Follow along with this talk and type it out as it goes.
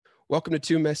Welcome to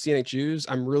Two Messianic Jews.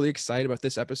 I'm really excited about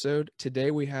this episode. Today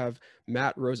we have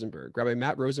Matt Rosenberg. Rabbi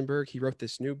Matt Rosenberg, he wrote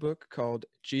this new book called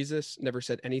Jesus Never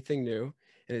Said Anything New,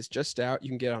 and it's just out. You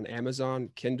can get it on Amazon,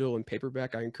 Kindle, and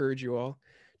paperback. I encourage you all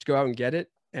to go out and get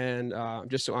it, and I'm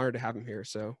just so honored to have him here.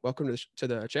 So welcome to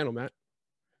the channel, Matt.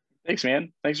 Thanks,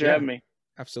 man. Thanks for having me.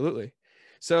 Absolutely.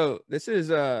 So this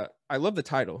is, I love the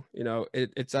title. You know,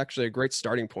 it's actually a great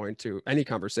starting point to any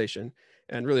conversation,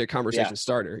 and really a conversation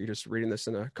starter. You're just reading this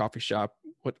in a coffee shop.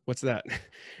 What's that?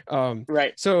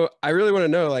 Right. So I really want to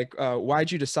know, like, why'd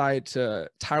you decide to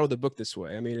title the book this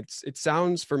way? I mean, it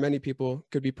sounds for many people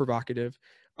could be provocative,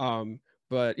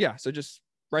 but yeah. So just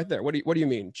right there, what do you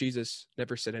mean? Jesus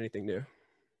never said anything new.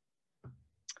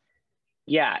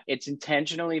 Yeah, it's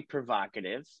intentionally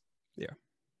provocative. Yeah.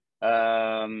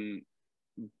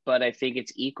 But I think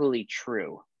it's equally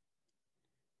true.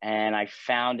 And I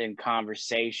found in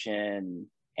conversation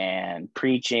and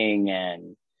preaching,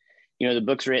 and the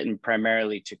book's written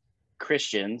primarily to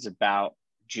Christians about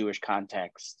Jewish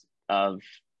context of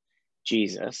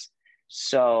Jesus.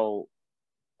 So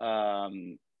I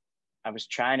was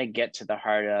trying to get to the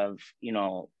heart of,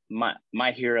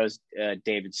 my heroes,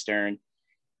 David Stern,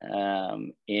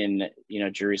 in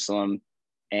Jerusalem,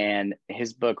 and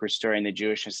his book Restoring the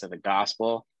Jewishness of the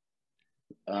Gospel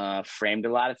framed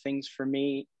a lot of things for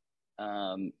me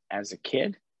as a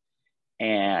kid.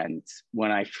 And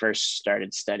when I first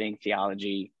started studying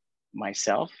theology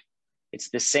myself, it's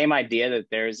the same idea that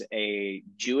there's a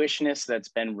Jewishness that's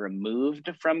been removed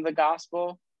from the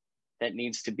gospel that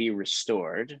needs to be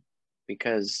restored,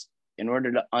 because in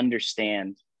order to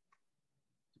understand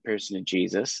the person of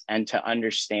Jesus and to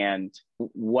understand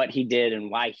what he did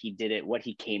and why he did it, what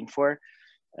he came for,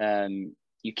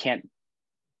 you can't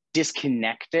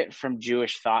disconnect it from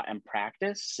Jewish thought and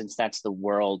practice, since that's the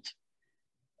world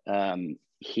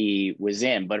he was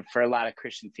in. But for a lot of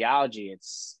Christian theology,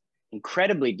 it's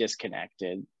incredibly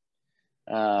disconnected.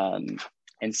 And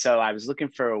so I was looking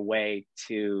for a way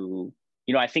to,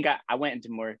 I think I went into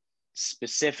more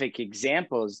specific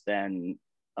examples than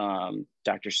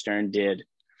Dr. Stern did.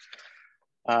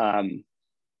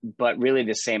 But really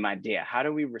the same idea. How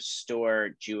do we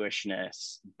restore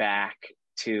Jewishness back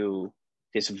to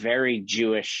this very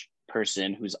Jewish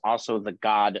person who's also the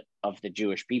God of the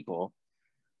Jewish people,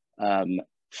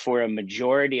 for a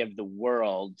majority of the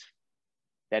world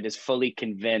that is fully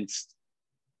convinced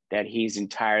that he's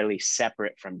entirely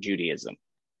separate from Judaism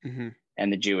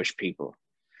and the Jewish people?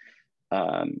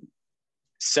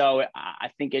 So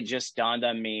I think it just dawned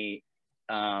on me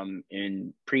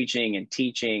in preaching and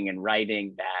teaching and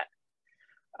writing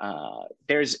that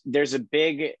there's a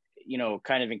big,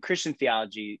 kind of in Christian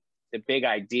theology, the big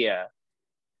idea,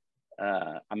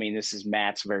 this is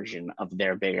Matt's version of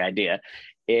their big idea,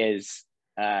 is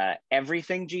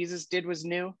everything Jesus did was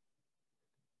new.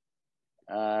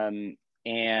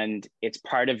 And it's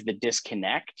part of the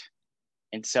disconnect.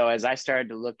 And so as I started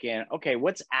to look in, okay,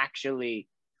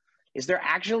 is there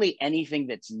actually anything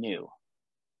that's new?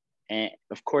 And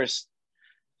of course,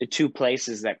 the two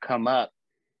places that come up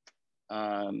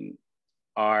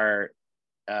are,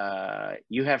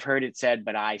 you have heard it said,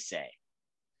 but I say,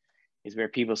 is where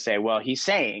people say, well, he's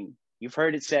saying, you've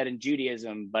heard it said in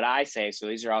Judaism, but I say, so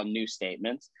these are all new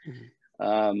statements.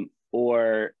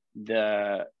 Or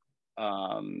the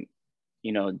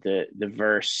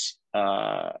verse,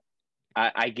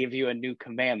 I give you a new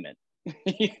commandment.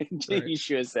 Right.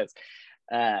 Yeshua says.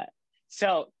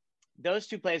 So those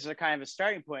two places are kind of a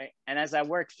starting point. And as I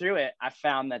worked through it, I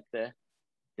found that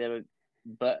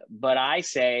but I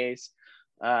say,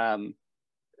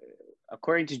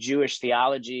 according to Jewish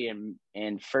theology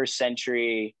and first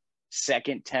century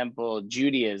Second Temple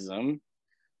Judaism,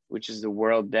 which is the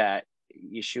world that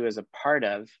Yeshua is a part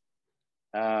of,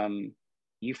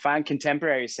 you find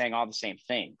contemporaries saying all the same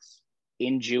things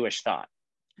in Jewish thought.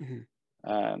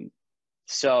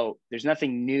 So there's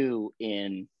nothing new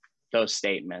in those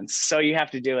statements. So you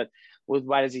have to do it with,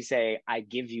 why does he say, I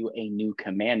give you a new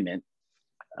commandment?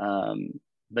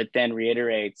 But then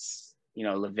reiterates,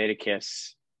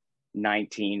 Leviticus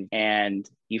 19. And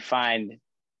you find,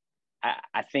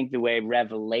 I think the way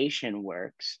revelation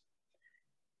works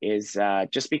is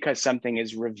just because something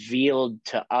is revealed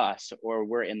to us, or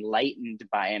we're enlightened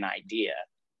by an idea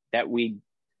that we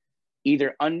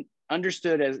either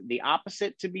understood as the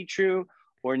opposite to be true,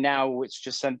 or now it's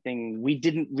just something we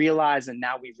didn't realize and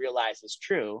now we realize is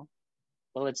true.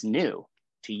 Well, it's new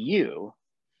to you,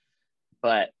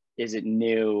 but is it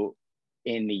new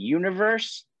in the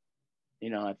universe?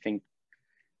 I think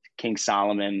King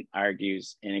Solomon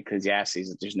argues in Ecclesiastes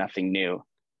that there's nothing new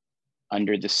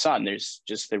under the sun. There's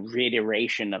just the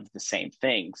reiteration of the same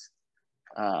things.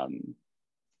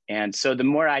 And so the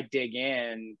more I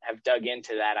have dug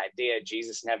into that idea,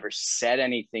 Jesus never said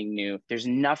anything new. There's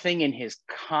nothing in his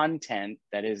content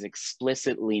that is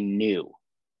explicitly new,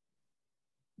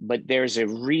 but there's a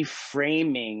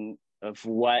reframing of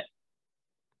what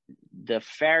the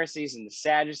Pharisees and the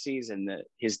Sadducees and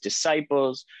his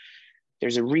disciples,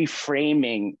 there's a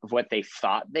reframing of what they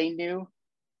thought they knew,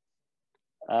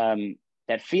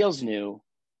 that feels new.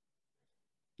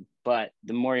 But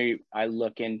the more I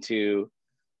look into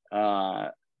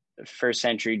first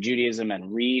century Judaism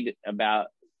and read about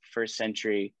first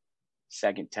century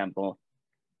Second Temple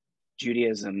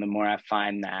Judaism, the more I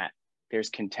find that there's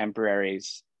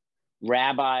contemporaries,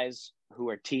 rabbis who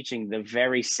are teaching the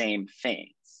very same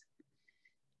things,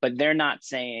 but they're not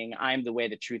saying, I'm the way,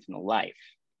 the truth, and the life.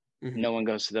 Mm-hmm. No one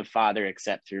goes to the Father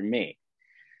except through me.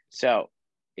 So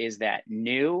is that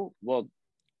new? Well,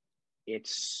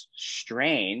 it's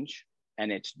strange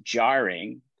and it's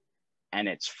jarring and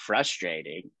it's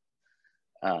frustrating.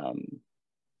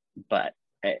 But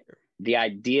the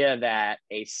idea that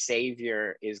a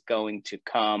savior is going to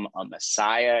come, a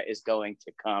Messiah is going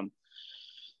to come,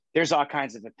 there's all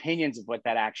kinds of opinions of what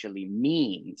that actually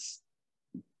means,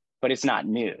 but it's not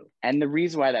new. And the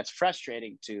reason why that's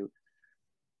frustrating to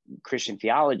Christian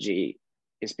theology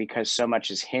is because so much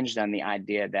is hinged on the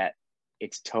idea that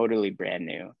it's totally brand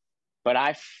new. But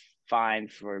I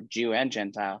find for Jew and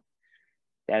Gentile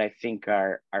that I think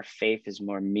our faith is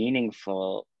more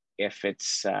meaningful if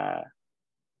it's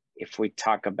if we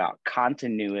talk about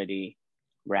continuity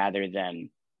rather than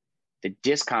the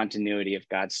discontinuity of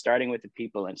God starting with the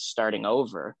people and starting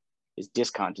over is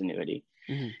discontinuity.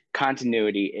 Mm-hmm.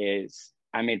 Continuity is,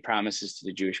 I made promises to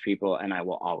the Jewish people and I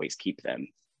will always keep them.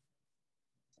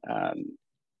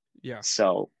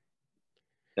 So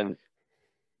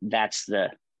that's the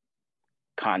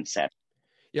concept.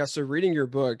 Yeah, so reading your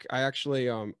book, I actually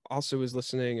also was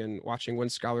listening and watching one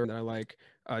scholar that I like,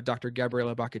 Dr.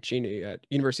 Gabriele Boccaccini at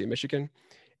University of Michigan.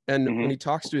 And when he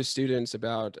talks to his students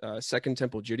about Second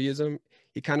Temple Judaism,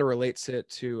 he kind of relates it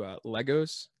to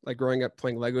Legos, like growing up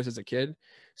playing Legos as a kid.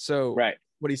 So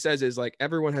what he says is like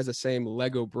everyone has the same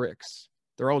Lego bricks.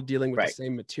 They're all dealing with the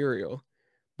same material,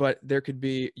 but there could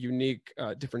be unique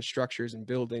different structures and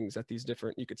buildings that these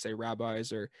different, you could say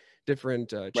rabbis or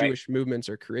different Jewish movements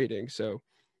are creating. So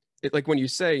it, like when you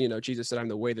say, you know, Jesus said, I'm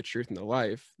the way, the truth, and the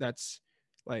life, that's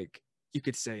like, you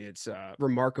could say it's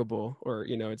remarkable, or,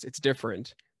 you know, it's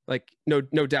different. Like, no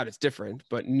doubt it's different,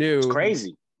 but new. It's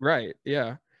crazy. Right.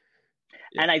 Yeah.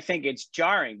 And I think it's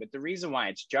jarring, but the reason why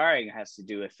it's jarring has to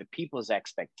do with the people's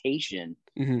expectation,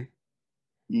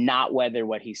 not whether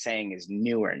what he's saying is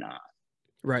new or not.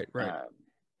 Right.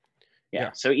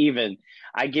 So even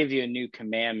I give you a new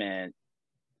commandment,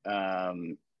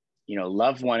 you know,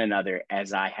 love one another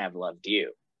as I have loved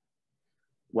you.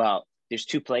 Well, there's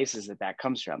two places that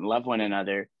comes from. Love one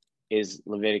another is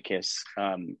Leviticus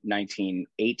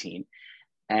 19:18,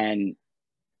 and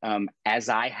as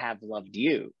I have loved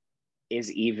you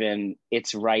is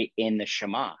it's right in the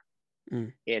Shema.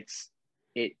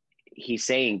 He's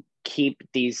saying, keep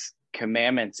these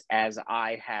commandments as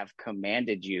I have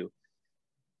commanded you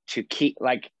to keep.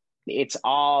 Like it's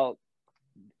all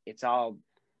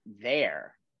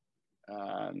there.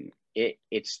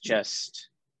 It's just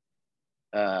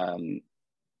you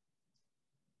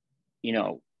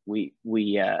know, we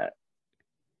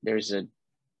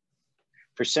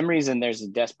for some reason there's a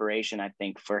desperation, I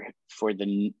think, for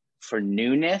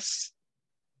newness,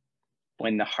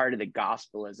 when the heart of the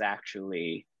gospel is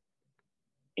actually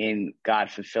in God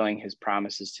fulfilling his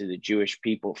promises to the Jewish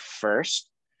people first,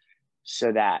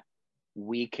 so that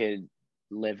we could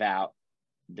live out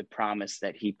the promise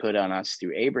that he put on us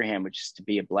through Abraham, which is to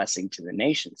be a blessing to the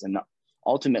nations. And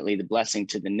ultimately the blessing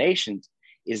to the nations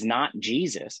is not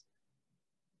Jesus.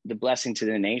 The blessing to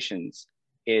the nations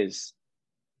is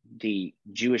the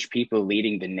Jewish people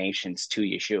leading the nations to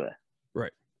Yeshua,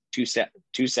 right?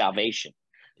 To salvation.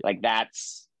 Like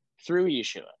that's through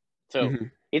Yeshua. So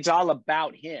it's all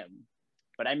about him.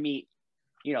 But I meet,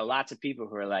 you know, lots of people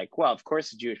who are like, well, of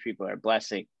course the Jewish people are a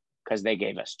blessing because they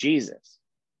gave us Jesus.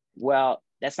 Well,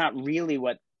 that's not really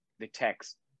what the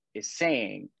text is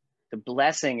saying. The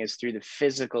blessing is through the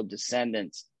physical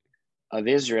descendants of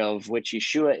Israel, of which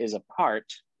Yeshua is a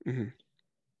part.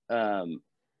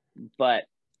 But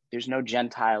there's no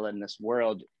Gentile in this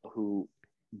world who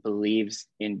believes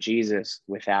in Jesus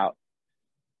without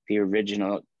the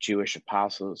original Jewish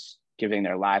apostles giving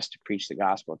their lives to preach the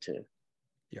gospel to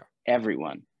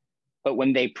everyone. But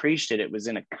when they preached it, it was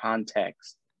in a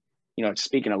context. You know,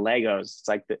 speaking of Legos, it's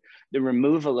like the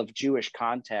removal of Jewish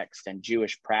context and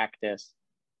Jewish practice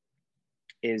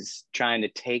is trying to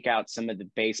take out some of the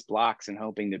base blocks and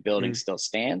hoping the building still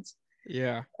stands.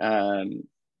 Yeah.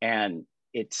 And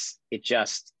it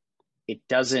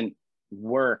doesn't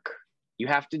work. You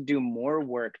have to do more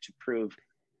work to prove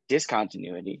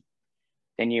discontinuity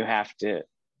than you have to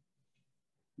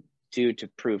do to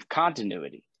prove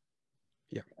continuity.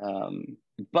 Yeah.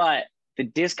 But the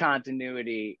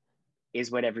discontinuity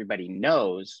is what everybody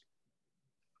knows.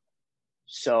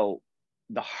 So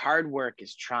the hard work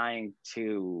is trying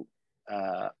to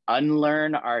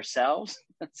unlearn ourselves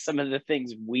some of the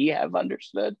things we have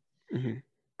understood,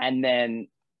 and then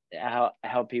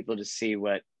help people to see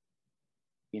what,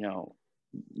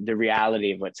 the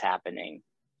reality of what's happening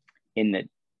in the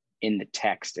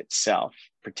text itself,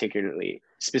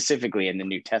 specifically in the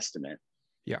New Testament.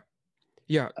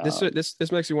 Yeah.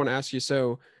 This makes me want to ask you.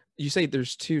 So you say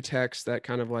there's two texts that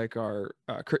kind of like our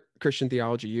Christian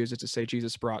theology uses to say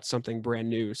Jesus brought something brand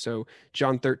new. So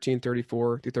John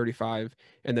 13:34-35,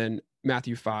 and then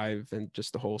Matthew 5, and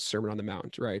just the whole Sermon on the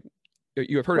Mount, right?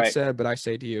 You have heard it said, but I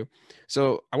say to you.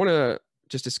 So I want to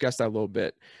just discuss that a little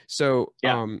bit. So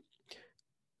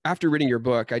after reading your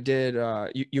book, I did,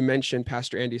 you mentioned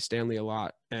Pastor Andy Stanley a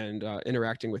lot and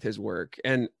interacting with his work.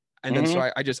 And then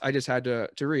so I just had to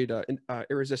read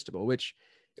Irresistible, which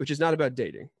is not about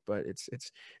dating, but it's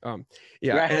and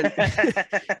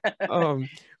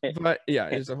but yeah,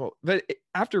 it's a whole. But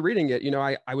after reading it,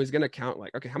 I was gonna count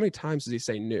like, okay, how many times does he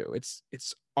say new?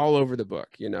 It's all over the book,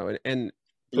 and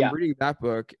from reading that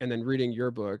book and then reading your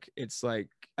book, it's like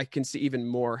I can see even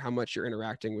more how much you're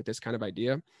interacting with this kind of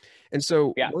idea. And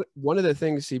so one of the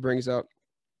things he brings up,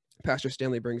 Pastor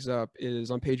Stanley brings up,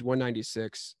 is on page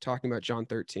 196, talking about John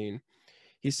 13.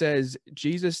 He says,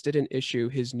 Jesus didn't issue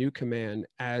his new command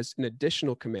as an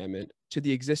additional commandment to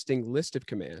the existing list of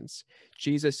commands.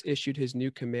 Jesus issued his new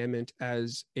commandment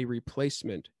as a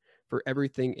replacement for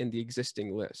everything in the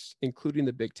existing list, including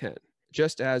the Big Ten.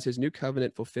 Just as his new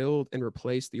covenant fulfilled and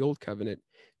replaced the old covenant,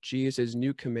 Jesus'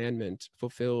 new commandment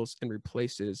fulfills and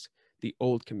replaces the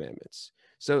old commandments.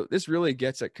 So this really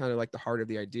gets at kind of like the heart of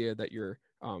the idea that you're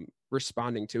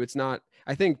responding to. It's not,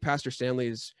 I think Pastor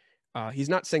Stanley's, he's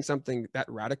not saying something that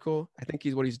radical. I think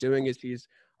what he's doing is he's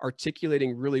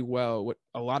articulating really well what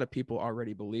a lot of people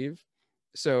already believe.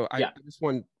 So I just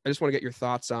want to get your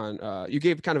thoughts on, you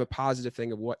gave kind of a positive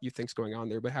thing of what you think's going on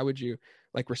there, but how would you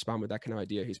like respond with that kind of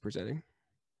idea he's presenting?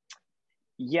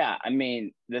 Yeah, I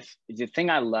mean, the thing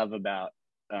I love about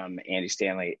Andy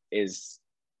Stanley is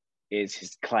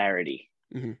his clarity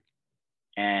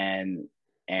and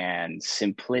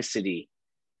simplicity.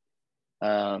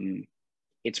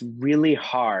 It's really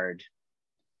hard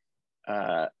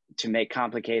to make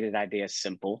complicated ideas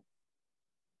simple.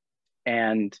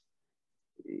 And,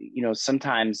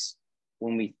 sometimes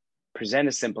when we present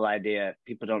a simple idea,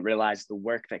 people don't realize the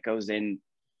work that goes in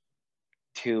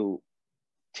to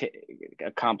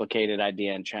a complicated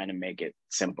idea and trying to make it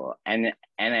simple. And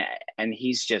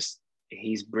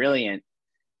he's brilliant.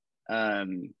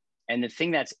 And the thing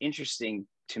that's interesting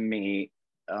to me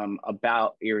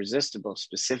about Irresistible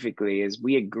specifically is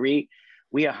we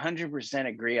 100%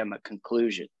 agree on the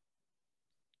conclusion.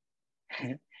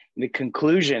 The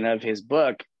conclusion of his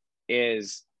book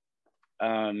is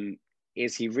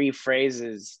he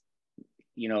rephrases,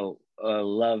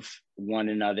 love one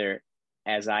another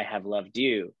as I have loved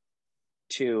you,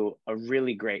 to a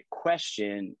really great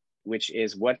question, which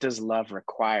is, what does love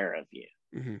require of you?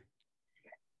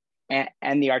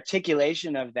 And the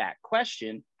articulation of that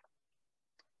question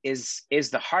is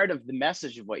the heart of the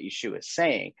message of what Yeshua is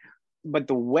saying. But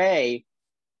the way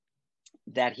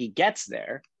that he gets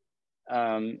there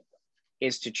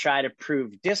is to try to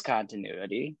prove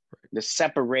discontinuity, the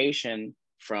separation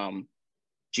from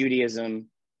Judaism,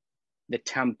 the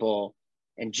temple,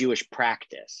 and Jewish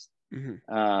practice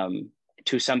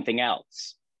to something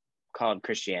else called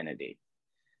Christianity.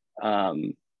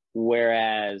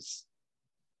 Whereas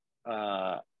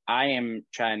I am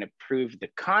trying to prove the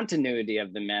continuity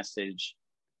of the message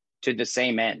to the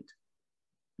same end,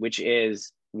 which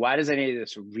is, why does any of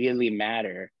this really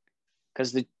matter?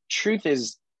 Because the truth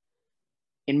is,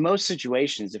 in most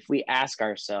situations, if we ask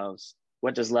ourselves,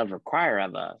 what does love require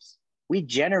of us? We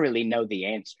generally know the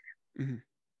answer.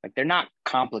 Like, they're not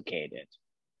complicated.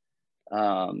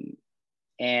 But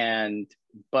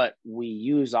we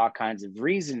use all kinds of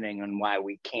reasoning on why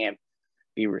we can't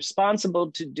be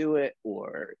responsible to do it,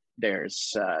 or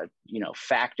there's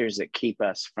factors that keep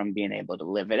us from being able to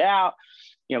live it out.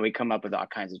 We come up with all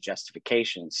kinds of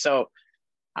justifications. So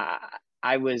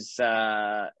I was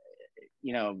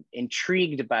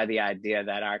intrigued by the idea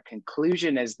that our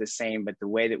conclusion is the same, but the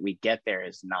way that we get there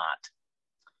is not.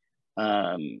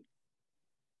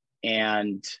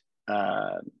 and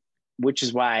which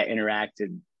is why I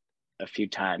interacted a few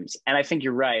times. And I think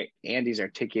you're right. Andy's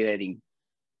articulating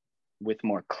with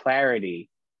more clarity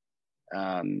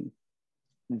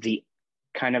the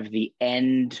kind of the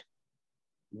end,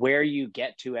 where you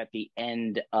get to at the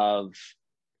end of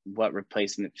what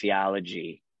replacement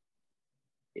theology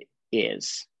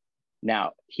is.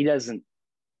 Now, he doesn't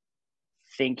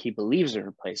think he believes in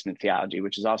replacement theology,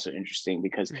 which is also interesting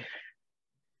because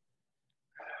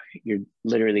you're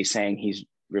literally saying he's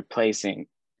replacing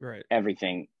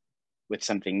everything with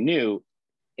something new.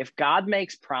 If God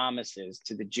makes promises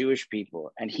to the Jewish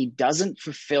people and he doesn't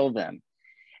fulfill them,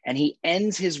 and he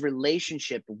ends his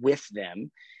relationship with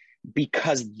them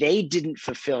because they didn't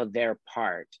fulfill their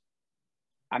part.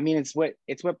 I mean, it's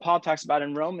what Paul talks about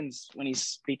in Romans when he's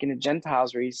speaking to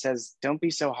Gentiles, where he says, don't be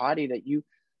so haughty that the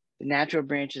natural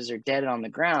branches are dead on the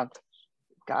ground.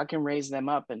 God can raise them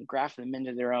up and graft them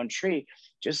into their own tree,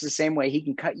 just the same way he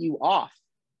can cut you off.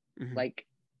 Mm-hmm. Like,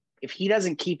 if he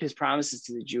doesn't keep his promises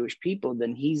to the Jewish people,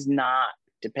 then he's not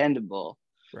dependable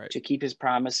to keep his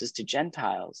promises to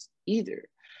Gentiles either.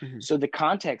 Mm-hmm. So the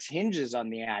context hinges on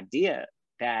the idea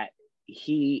that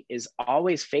he is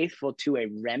always faithful to a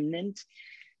remnant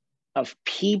of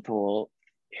people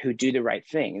who do the right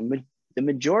thing. And the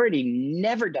majority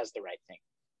never does the right thing,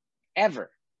 ever.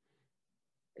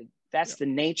 That's the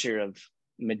nature of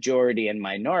majority and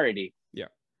minority. Yeah.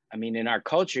 I mean, in our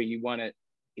culture,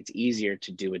 it's easier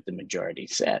to do what the majority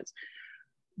says.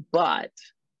 But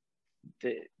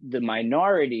the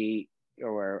minority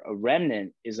or a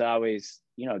remnant is always,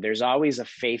 there's always a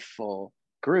faithful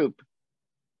group.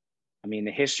 I mean,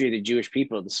 the history of the Jewish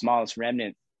people, the smallest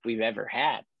remnant we've ever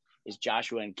had is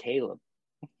Joshua and Caleb.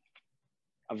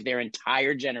 Of their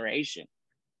entire generation,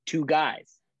 2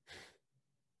 guys.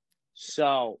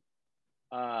 So,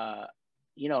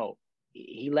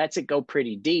 he lets it go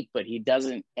pretty deep, but he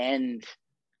doesn't end.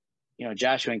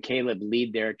 Joshua and Caleb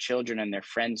lead their children and their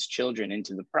friends' children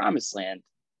into the promised land.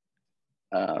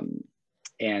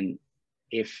 And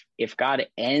if God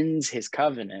ends his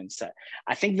covenants,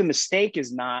 I think the mistake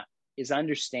is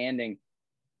understanding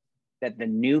that the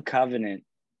new covenant,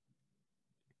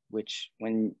 which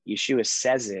when Yeshua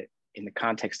says it in the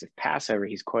context of Passover,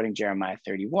 he's quoting Jeremiah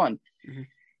 31. Mm-hmm.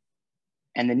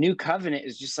 And the new covenant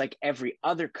is just like every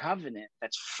other covenant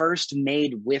that's first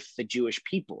made with the Jewish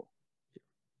people.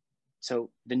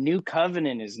 So the new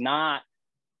covenant is not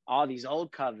all these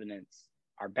old covenants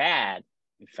are bad.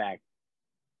 In fact,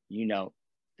 the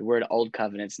word old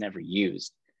covenant's never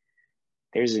used.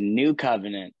 There's a new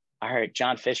covenant. I heard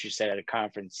John Fisher said at a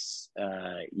conference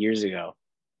years ago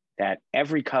that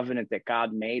every covenant that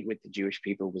God made with the Jewish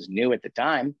people was new at the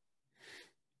time.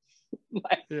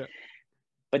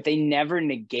 But they never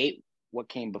negate what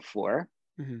came before.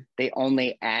 Mm-hmm. They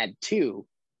only add to,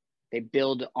 they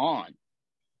build on.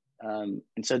 And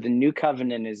so the new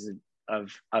covenant is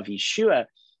of Yeshua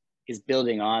is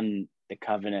building on the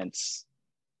covenants,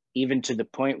 even to the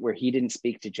point where he didn't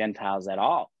speak to Gentiles at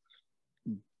all.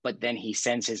 But then he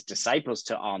sends his disciples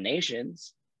to all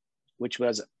nations, which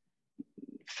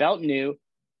felt new,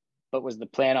 but was the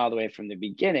plan all the way from the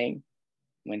beginning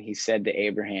when he said to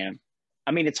Abraham.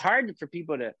 I mean, it's hard for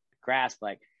people to grasp,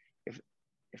 like, if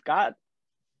God,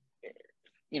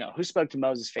 who spoke to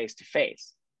Moses face to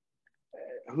face?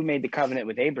 Who made the covenant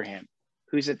with Abraham?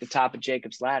 Who's at the top of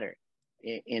Jacob's ladder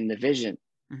in the vision?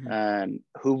 Mm-hmm.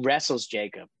 Who wrestles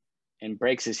Jacob and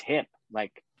breaks his hip?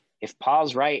 Like, if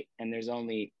Paul's right and there's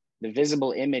only the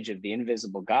visible image of the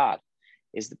invisible God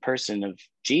is the person of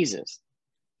Jesus,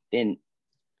 then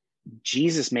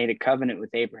Jesus made a covenant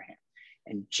with Abraham.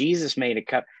 And Jesus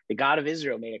the God of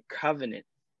Israel made a covenant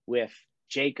with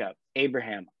Jacob,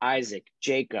 Abraham, Isaac,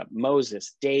 Jacob,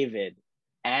 Moses, David,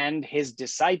 and his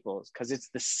disciples, because it's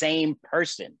the same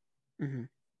person. Mm-hmm.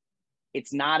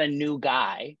 It's not a new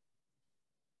guy.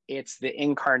 It's the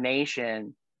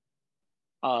incarnation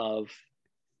of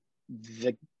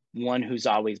the one who's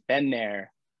always been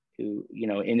there, who,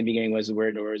 in the beginning was the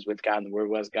Word was with God, and the Word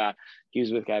was God. He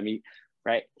was with God,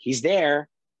 right? He's there.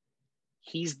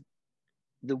 He's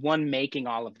the one making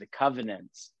all of the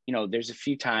covenants. There's a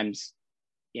few times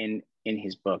in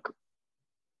his book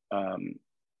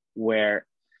where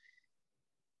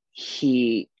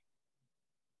he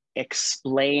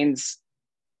explains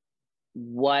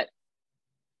what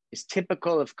is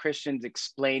typical of Christians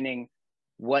explaining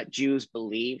what Jews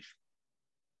believe,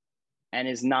 and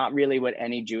is not really what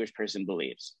any Jewish person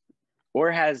believes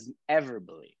or has ever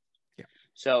believed. Yeah.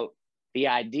 So the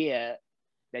idea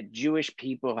that Jewish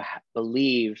people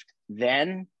believed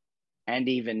then and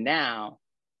even now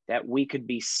that we could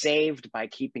be saved by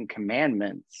keeping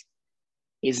commandments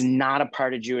is not a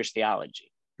part of Jewish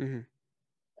theology.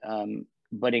 Mm-hmm.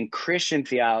 But in Christian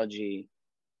theology,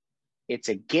 it's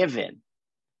a given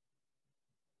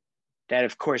that,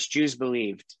 of course, Jews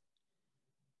believed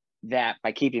that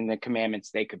by keeping the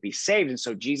commandments, they could be saved. And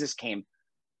so Jesus came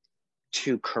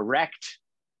to correct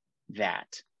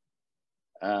that.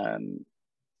 And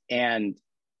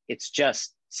it's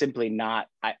just simply not,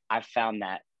 I found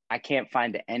that I can't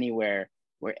find it anywhere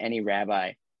where any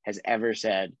rabbi has ever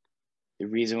said the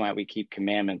reason why we keep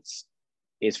commandments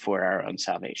is for our own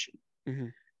salvation. Mm-hmm.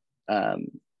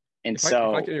 And if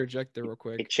so I can interject there real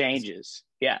quick, it changes.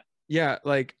 Yeah. Yeah.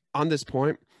 Like on this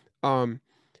point, in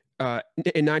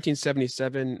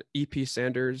 1977, E.P.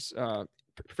 Sanders,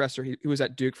 professor, he was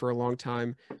at Duke for a long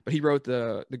time, but he wrote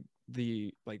the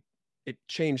like, it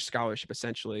changed scholarship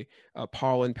essentially,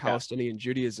 Paul and Palestinian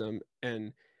Judaism.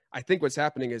 And I think what's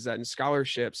happening is that in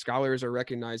scholarship, scholars are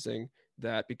recognizing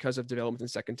that because of development in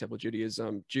Second Temple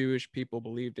Judaism, Jewish people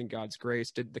believed in God's grace,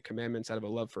 did the commandments out of a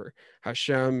love for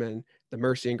Hashem and the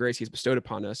mercy and grace he's bestowed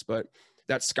upon us. But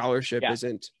that scholarship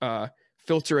isn't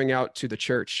filtering out to the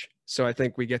church. So I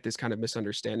think we get this kind of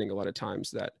misunderstanding a lot of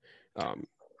times that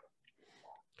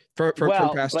from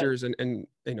pastors and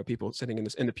people sitting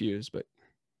in the pews. But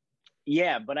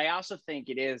yeah, but I also think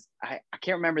it is, I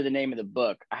can't remember the name of the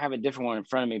book. I have a different one in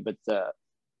front of me, but the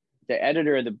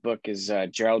editor of the book is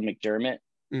Gerald McDermott.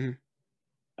 Mm-hmm.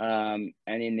 And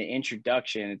in the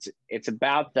introduction, it's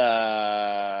about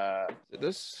the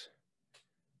this.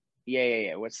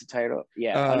 Yeah. What's the title?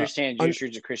 Yeah, Understand Jewish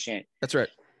Roots of Christianity. That's right.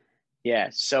 Yeah.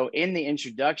 So in the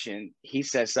introduction, he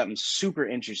says something super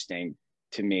interesting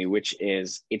to me, which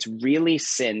is it's really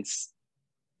since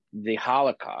the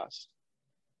Holocaust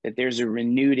that there's a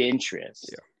renewed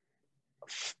interest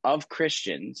of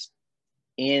Christians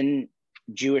in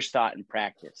Jewish thought and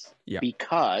practice,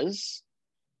 because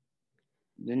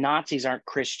the Nazis aren't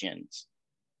Christians,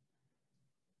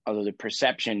 although the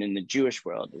perception in the Jewish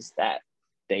world is that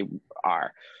they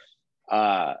are.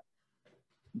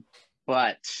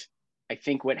 But I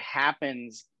think what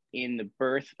happens in the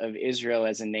birth of Israel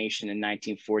as a nation in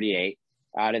 1948,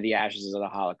 out of the ashes of the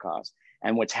Holocaust,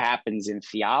 and what happens in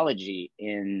theology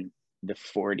in the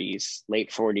 40s, late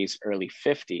 40s, early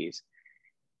 50s,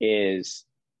 is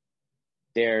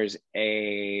there's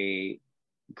a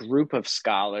group of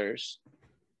scholars,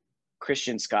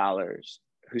 Christian scholars,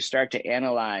 who start to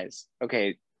analyze,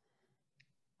 okay,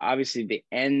 obviously the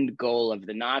end goal of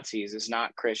the Nazis is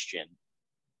not Christian,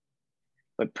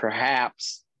 but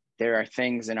perhaps there are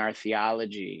things in our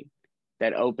theology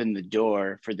that open the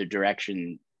door for the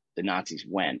direction the Nazis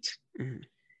went. Mm-hmm.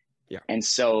 Yeah. And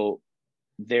so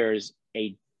there's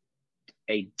a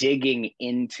digging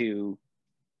into,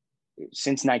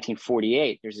 since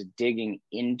 1948, there's a digging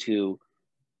into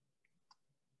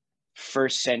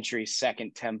first century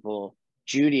Second Temple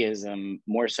Judaism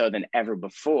more so than ever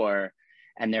before.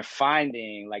 And they're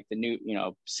finding, like, the new,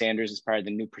 Sanders is part of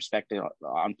the new perspective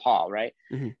on Paul, right?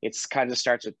 Mm-hmm. It's kind of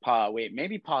starts with Paul. Wait,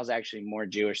 maybe Paul's actually more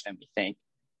Jewish than we think.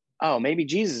 Oh, maybe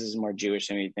Jesus is more Jewish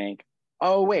than we think.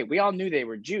 Oh, wait, we all knew they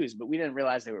were Jews, but we didn't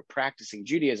realize they were practicing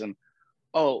Judaism.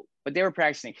 Oh, but they were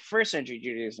practicing first century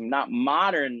Judaism, not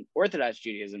modern Orthodox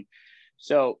Judaism.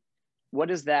 So how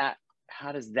does that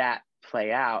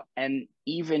play out? And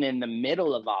even in the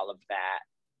middle of all of that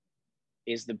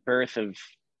is the birth of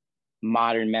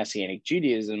modern Messianic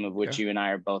Judaism, of which you and I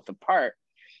are both a part.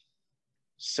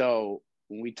 So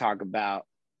when we talk about,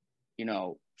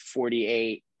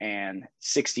 48 and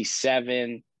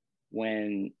 67,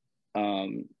 when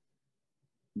the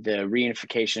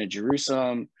reunification of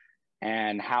Jerusalem,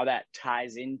 and how that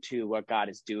ties into what God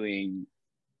is doing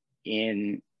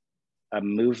in a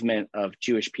movement of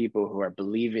Jewish people who are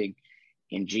believing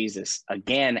in Jesus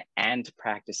again and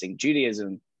practicing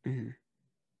Judaism, mm-hmm.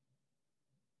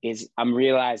 I'm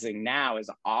realizing now is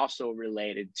also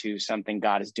related to something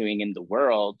God is doing in the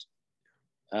world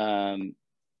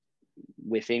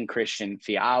within Christian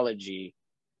theology,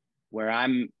 where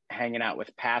I'm hanging out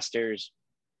with pastors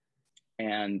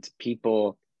and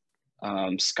people,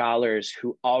 scholars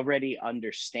who already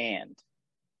understand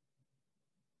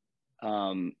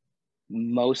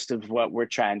most of what we're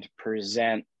trying to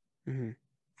present mm-hmm.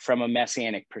 from a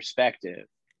messianic perspective,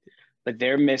 but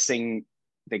they're missing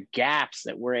the gaps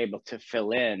that we're able to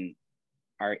fill in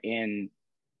are in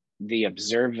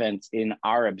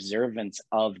our observance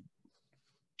of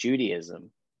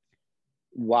Judaism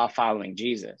while following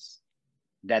Jesus,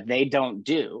 that they don't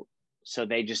do, so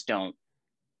they just don't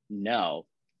know.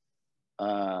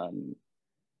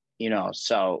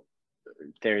 So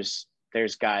there's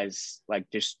guys, like,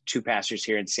 there's two pastors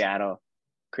here in Seattle.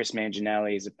 Chris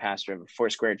Manginelli is a pastor of a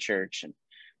Foursquare church, and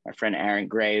My friend Aaron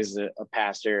Gray is a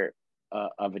pastor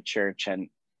of a church, and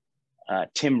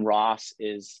Tim Ross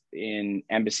is in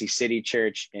Embassy City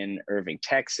Church in Irving,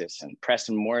 Texas, and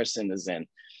Preston Morrison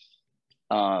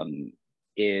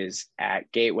is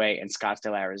at Gateway in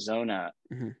Scottsdale, Arizona.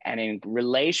 Mm-hmm. And in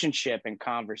relationship and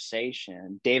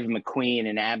conversation, David McQueen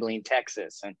in Abilene,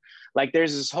 Texas. And like,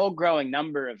 there's this whole growing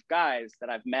number of guys that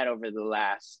I've met over the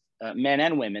last, men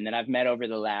and women that I've met over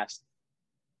the last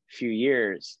few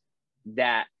years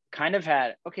that kind of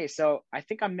had, okay, so I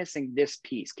think I'm missing this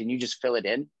piece. Can you just fill it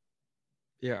in?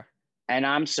 Yeah. And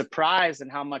I'm surprised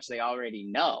at how much they already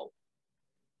know.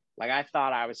 Like, I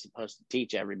thought I was supposed to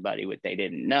teach everybody what they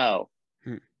didn't know,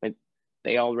 but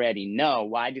they already know.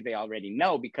 Why do they already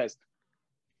know? Because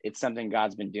it's something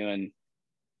God's been doing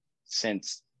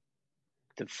since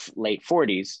the late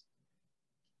 40s.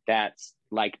 That's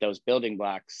like those building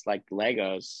blocks, like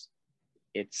Legos.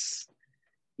 It's,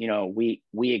 you know, we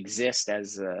exist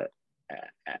as a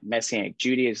Messianic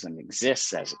Judaism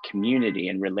exists as a community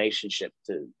in relationship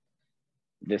to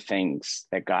the things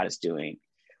that God is doing.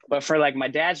 But for like my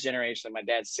dad's generation, my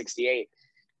dad's 68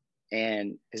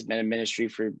 and has been in ministry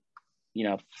for,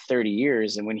 30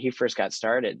 years. And when he first got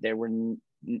started, there were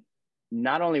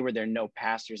not only were there no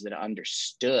pastors that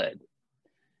understood,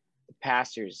 the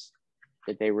pastors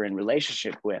that they were in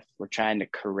relationship with were trying to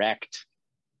correct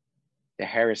the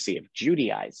heresy of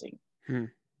Judaizing.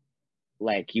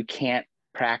 Like, you can't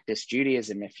practice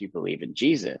Judaism if you believe in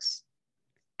Jesus.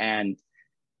 And,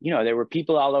 there were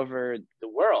people all over the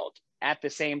world at the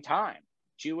same time,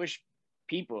 Jewish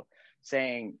people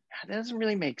saying, that doesn't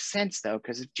really make sense though,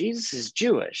 because if Jesus is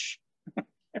Jewish,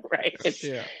 right?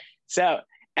 Yeah. So,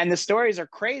 and the stories are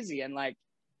crazy. And like,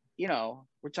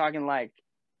 we're talking like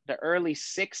the early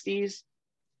 60s,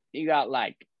 you got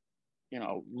like,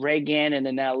 Ray Gannon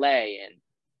in LA and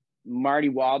Marty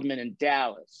Waldman in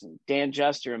Dallas and Dan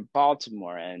Juster in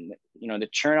Baltimore and, the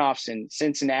Chernoffs in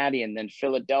Cincinnati and then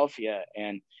Philadelphia.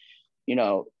 And,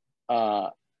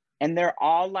 and they're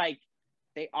all like,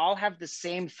 they all have the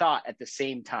same thought at the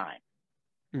same time.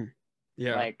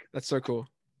 Yeah. Like, that's so cool.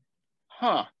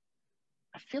 I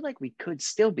feel like we could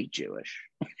still be Jewish,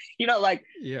 like,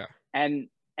 yeah. And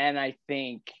I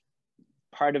think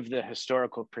part of the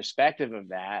historical perspective of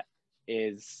that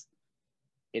is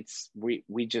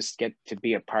we just get to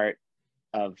be a part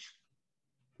of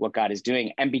what God is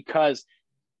doing. And because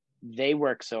they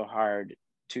work so hard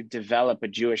to develop a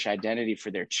Jewish identity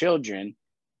for their children,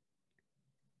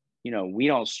 we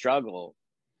don't struggle.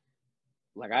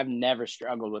 Like, I've never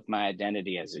struggled with my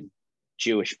identity as a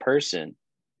Jewish person.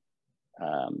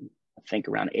 I think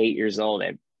around 8 years old,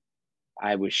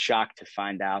 I was shocked to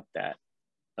find out that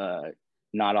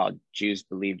not all Jews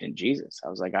believed in Jesus. I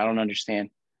was like, I don't understand.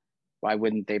 Why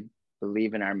wouldn't they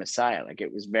believe in our Messiah? Like,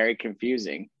 it was very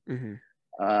confusing.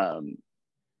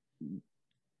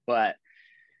 But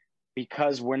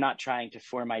because we're not trying to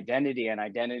form identity, and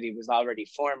identity was already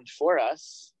formed for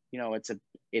us,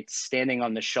 it's standing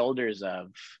on the shoulders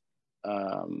of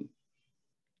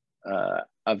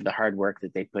the hard work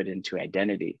that they put into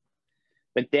identity.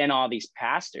 But then all these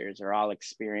pastors are all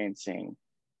experiencing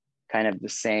kind of the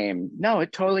same, no,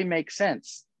 it totally makes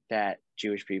sense that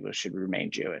Jewish people should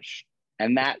remain Jewish.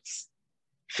 And that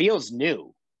feels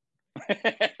new.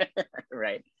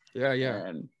 Right?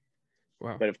 Yeah.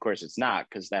 Wow. But of course it's not,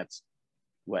 because that's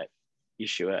what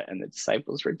Yeshua and the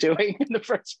disciples were doing in the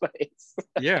first place.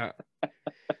 Yeah.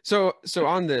 So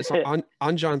on this,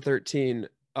 on John 13,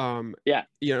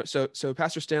 so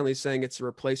Pastor Stanley's saying it's a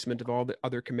replacement of all the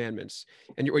other commandments.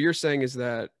 And what you're saying is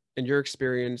that in your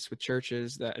experience with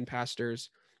churches and pastors,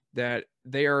 that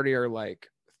they already are like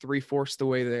 3/4 the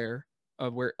way there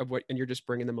of what, and you're just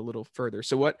bringing them a little further.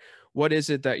 So what is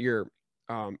it that you're,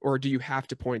 or do you have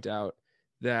to point out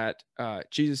that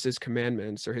Jesus's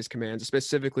commandments or his commands,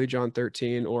 specifically John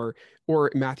 13 or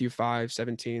Matthew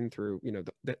 5:17 through,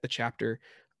 the chapter,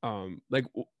 like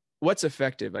what's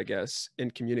effective, I guess,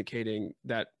 in communicating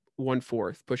that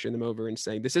 1/4, pushing them over and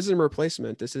saying, this isn't a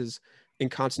replacement. This is in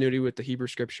continuity with the Hebrew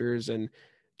scriptures, and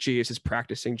Jesus is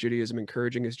practicing Judaism,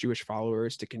 encouraging his Jewish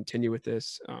followers to continue with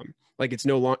this. Like, it's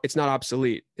not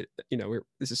obsolete.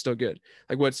 This is still good.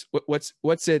 Like,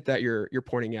 what's it that you're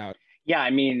pointing out? Yeah,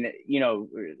 I mean,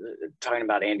 talking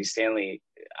about Andy Stanley,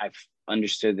 I've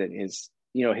understood that his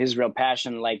real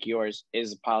passion, like yours,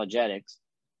 is apologetics,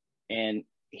 and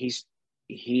he's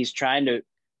trying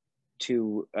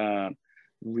to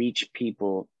reach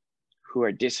people who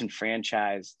are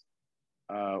disenfranchised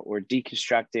or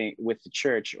deconstructing with the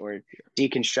church, or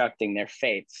deconstructing their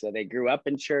faith. So they grew up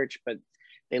in church, but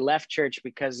they left church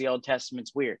because the Old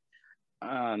Testament's weird.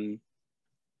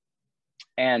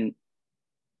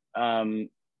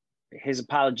 his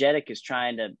apologetic is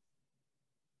trying to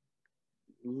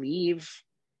leave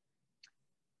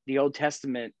the Old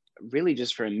Testament really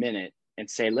just for a minute and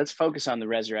say, let's focus on the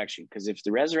resurrection, because if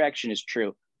the resurrection is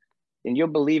true, then you'll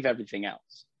believe everything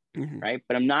else, right?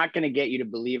 But I'm not going to get you to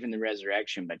believe in the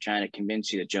resurrection by trying to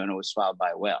convince you that Jonah was swallowed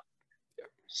by a whale.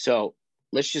 So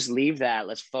let's just leave that.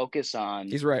 Let's focus on.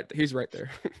 He's right there.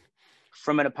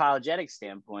 From an apologetic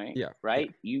standpoint, yeah,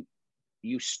 right? Yeah.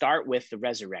 You start with the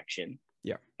resurrection,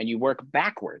 yeah, and you work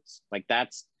backwards. Like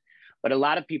that's, but a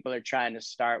lot of people are trying to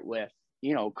start with,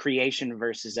 you know, creation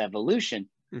versus evolution,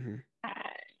 and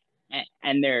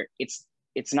it's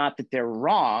not that they're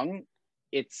wrong.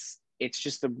 It's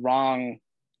just the wrong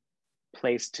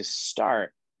place to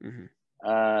start.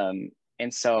 And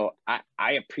so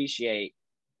I appreciate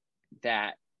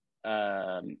that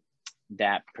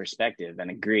that perspective and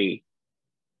agree.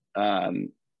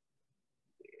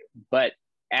 But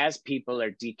as people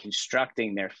are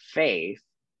deconstructing their faith,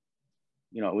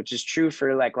 you know, which is true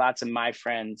for like lots of my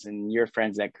friends and your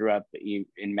friends that grew up in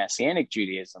Messianic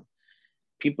Judaism,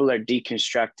 people are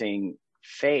deconstructing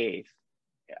faith.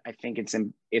 I think it's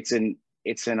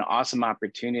an awesome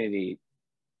opportunity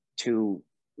to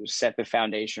set the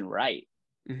foundation right.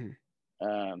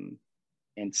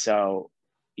 And so,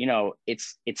 you know,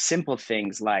 it's simple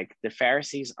things like the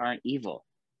Pharisees aren't evil.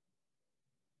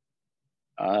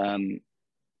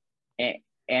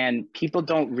 And people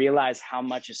don't realize how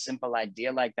much a simple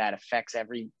idea like that affects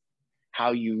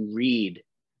how you read.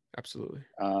 Absolutely.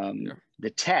 The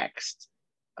text.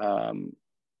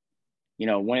 You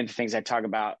know, one of the things I talk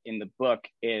about in the book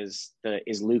is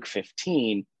Luke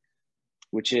 15,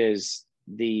 which is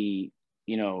the,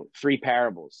 you know, 3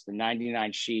 parables: the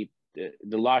 99 sheep, the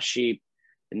lost sheep,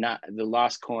 the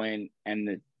lost coin, and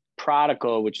the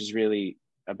prodigal, which is really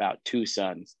about 2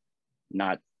 sons,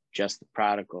 not just the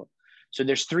prodigal. So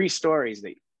there's 3 stories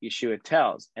that Yeshua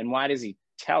tells. And why does he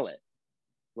tell it?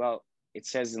 Well, it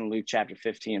says in Luke chapter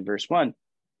 15 verse 1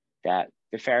 that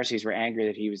the Pharisees were angry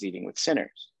that he was eating with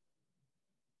sinners.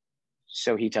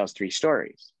 So he tells 3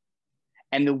 stories.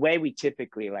 And the way we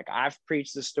typically, like I've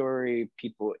preached the story,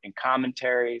 people in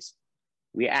commentaries,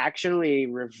 we actually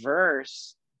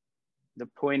reverse the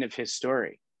point of his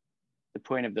story, the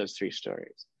point of those 3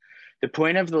 stories. The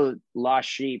point of the lost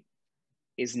sheep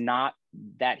is not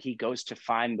that he goes to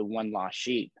find the one lost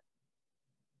sheep.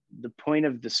 The point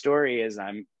of the story is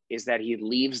that he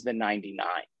leaves the 99.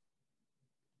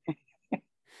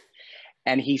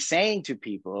 And he's saying to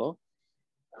people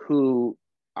who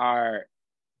are,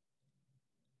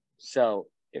 so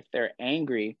if they're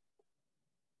angry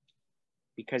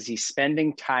because he's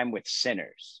spending time with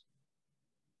sinners,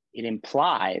 it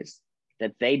implies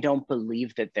that they don't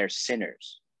believe that they're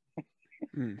sinners.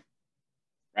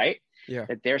 Right? Yeah.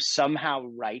 That they're somehow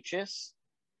righteous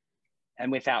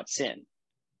and without sin.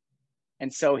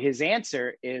 And so his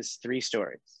answer is 3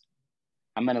 stories.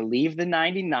 I'm going to leave the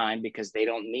 99 because they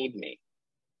don't need me.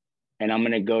 And I'm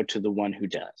going to go to the one who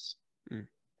does.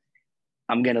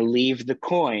 I'm going to leave the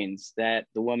coins that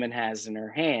the woman has in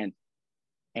her hand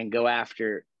and go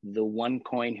after the one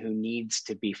coin who needs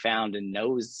to be found and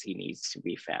knows he needs to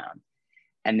be found.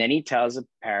 And then he tells a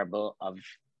parable of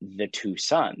the 2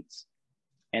 sons.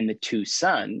 And the 2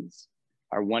 sons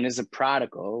are, one is a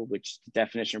prodigal, which the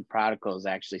definition of prodigal is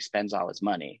actually spends all his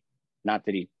money, not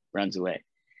that he runs away.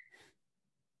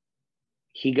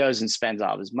 He goes and spends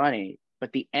all of his money.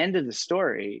 But the end of the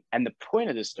story and the point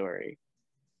of the story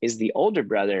is the older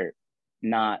brother,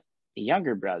 not the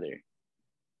younger brother.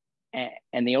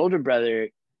 And the older brother,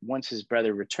 once his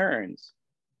brother returns,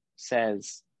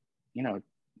 says, you know,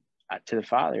 to the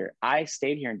father, I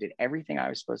stayed here and did everything I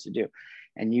was supposed to do,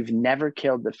 and you've never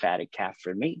killed the fatted calf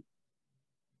for me.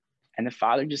 And the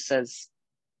father just says,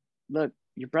 look,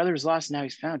 your brother was lost, now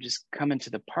he's found, just come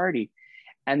into the party.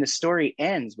 And the story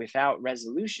ends without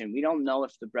resolution. We don't know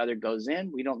if the brother goes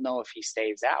in. We don't know if he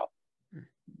stays out.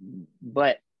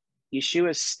 But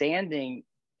Yeshua is standing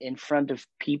in front of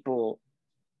people.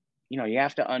 You know, you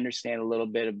have to understand a little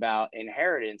bit about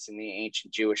inheritance in the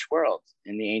ancient Jewish world,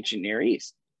 in the ancient Near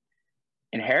East.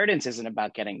 Inheritance isn't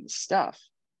about getting the stuff.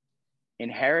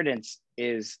 Inheritance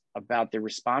is about the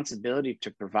responsibility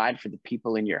to provide for the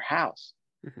people in your house.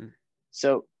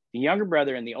 So the younger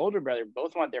brother and the older brother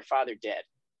both want their father dead.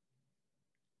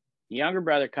 The younger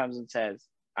brother comes and says,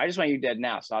 I just want you dead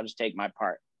now, so I'll just take my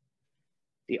part.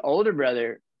 The older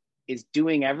brother is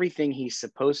doing everything he's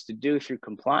supposed to do through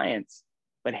compliance,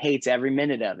 but hates every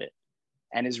minute of it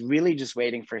and is really just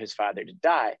waiting for his father to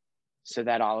die so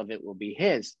that all of it will be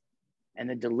his. And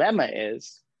the dilemma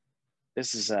is,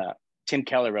 Tim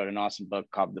Keller wrote an awesome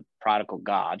book called The Prodigal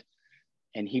God,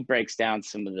 and he breaks down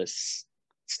some of this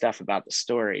stuff about the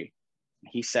story.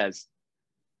 He says,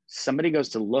 somebody goes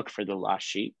to look for the lost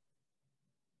sheep.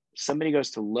 Somebody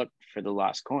goes to look for the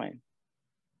lost coin.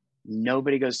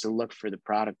 Nobody goes to look for the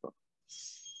prodigal.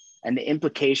 And the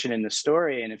implication in the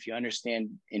story, and if you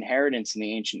understand inheritance in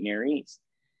the ancient Near East,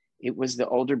 it was the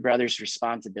older brother's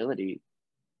responsibility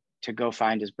to go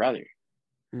find his brother.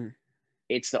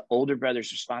 It's the older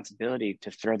brother's responsibility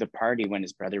to throw the party when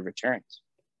his brother returns.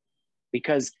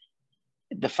 Because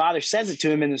the father says it to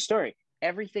him in the story,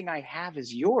 everything I have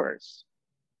is yours.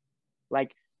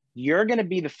 Like, you're going to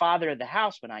be the father of the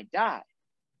house when I die.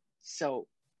 So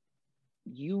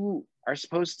you are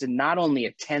supposed to not only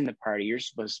attend the party, you're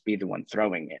supposed to be the one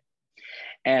throwing it.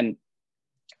 And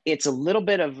it's a little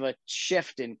bit of a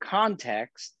shift in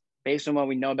context based on what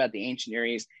we know about the ancient Near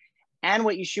East and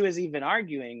what Yeshua is even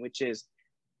arguing, which is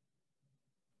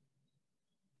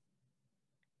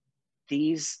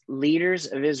these leaders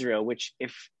of Israel, which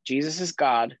if Jesus is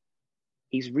God,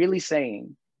 he's really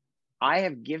saying, I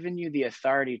have given you the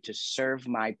authority to serve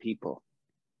my people,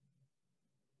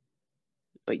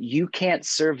 but you can't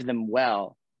serve them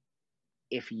well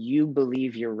if you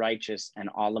believe you're righteous and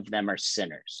all of them are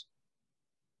sinners.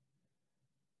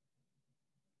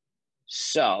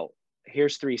 So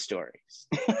here's 3 stories,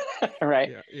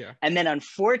 right? Yeah. And then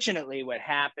unfortunately, what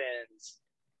happens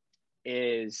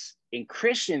is in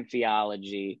Christian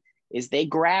theology is they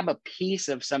grab a piece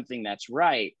of something that's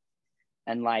right.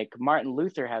 And like Martin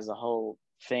Luther has a whole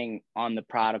thing on the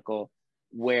prodigal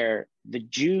where the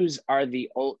Jews are the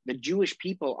Jewish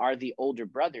people are the older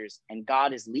brothers and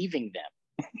God is leaving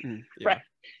them, right?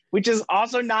 Which is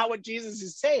also not what Jesus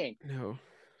is saying. No.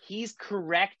 He's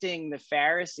correcting the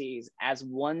Pharisees as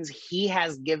ones he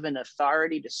has given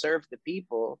authority to serve the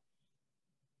people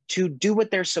to do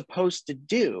what they're supposed to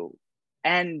do.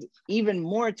 And even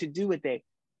more to do what they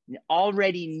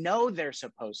already know they're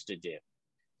supposed to do.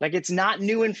 Like, it's not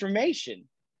new information.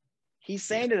 He's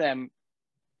saying to them,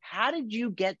 how did you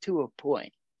get to a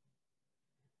point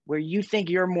where you think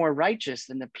you're more righteous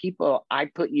than the people I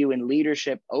put you in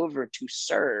leadership over to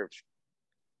serve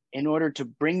in order to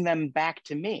bring them back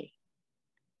to me?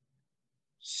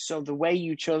 So the way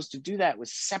you chose to do that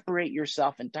was separate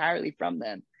yourself entirely from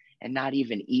them and not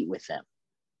even eat with them.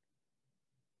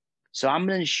 So I'm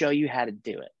going to show you how to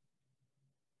do it.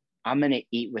 I'm going to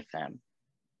eat with them.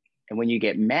 And when you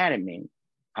get mad at me,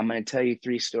 I'm going to tell you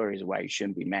 3 stories of why you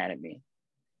shouldn't be mad at me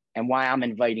and why I'm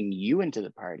inviting you into the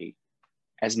party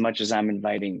as much as I'm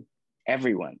inviting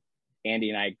everyone. Andy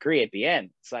and I agree at the end.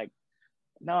 It's like,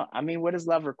 no, I mean, what does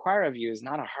love require of you is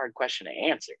not a hard question to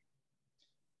answer.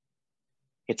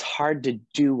 It's hard to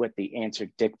do what the answer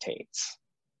dictates.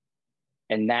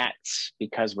 And that's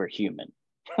because we're human.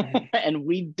 And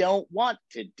we don't want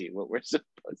to do what we're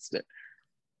supposed to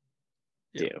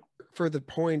do. For the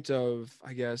point of,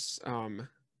 I guess,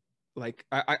 like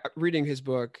I reading his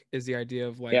book is the idea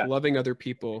of like loving other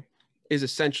people is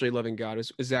essentially loving God,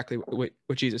 is exactly what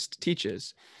Jesus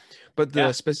teaches. But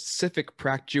the specific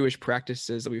Jewish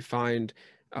practices that we find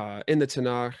in the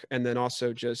Tanakh, and then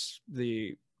also just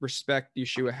the respect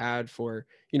Yeshua had for,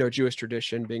 Jewish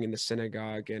tradition, being in the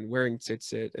synagogue and wearing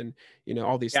tzitzit and,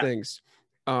 all these things,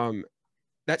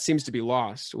 that seems to be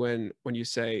lost when you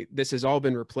say this has all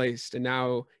been replaced and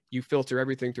now you filter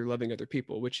everything through loving other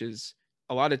people, which is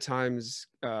a lot of times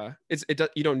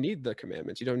you don't need the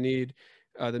commandments. You don't need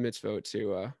the mitzvot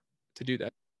to do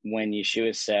that. When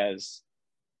Yeshua says,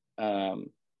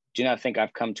 do not think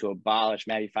I've come to abolish,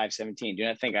 Matthew 5:17, do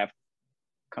not think I've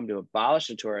come to abolish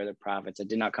the Torah or the prophets. I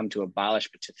did not come to abolish,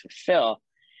 but to fulfill.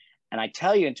 And I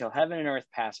tell you, until heaven and earth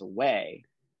pass away,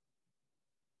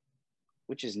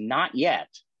 which is not yet,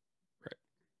 right?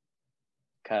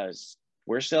 Because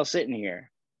we're still sitting here.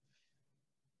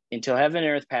 Until heaven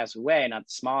and earth pass away, not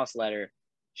the smallest letter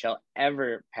shall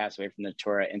ever pass away from the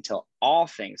Torah until all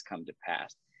things come to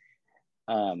pass.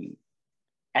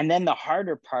 And then the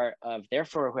harder part of,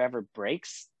 therefore, whoever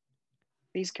breaks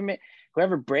these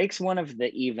whoever breaks one of the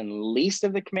even least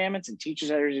of the commandments and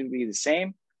teaches others to be the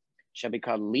same shall be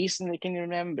called least in the kingdom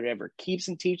of heaven, but whoever keeps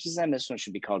and teaches them, this one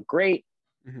should be called great.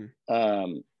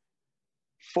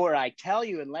 For I tell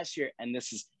you, unless your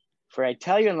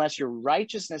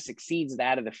righteousness exceeds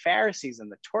that of the Pharisees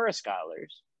and the Torah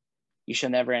scholars, you shall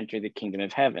never enter the kingdom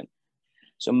of heaven.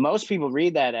 So most people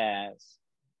read that as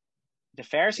the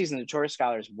Pharisees and the Torah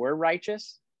scholars were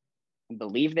righteous and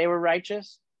believed they were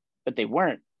righteous, but they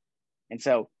weren't. And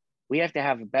so we have to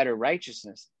have a better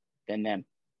righteousness than them.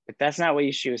 But that's not what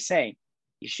Yeshua is saying.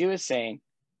 Yeshua is saying,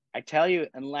 I tell you,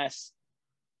 unless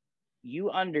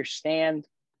you understand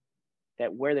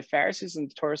that where the Pharisees and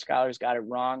the Torah scholars got it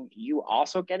wrong, you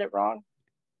also get it wrong,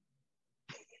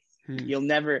 You'll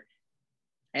never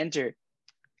enter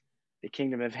the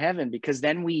kingdom of heaven, because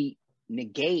then we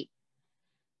negate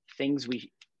things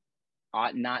we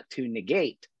ought not to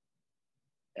negate.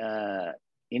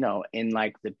 In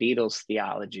like the Beatles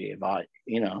theology of all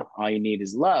you need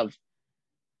is love.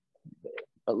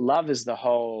 But love is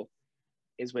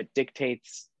what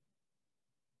dictates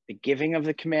the giving of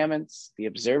the commandments, the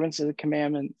observance of the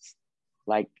commandments.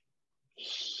 Like,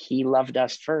 he loved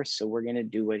us first, so we're going to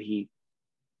do what he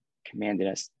commanded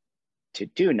us to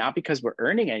do, not because we're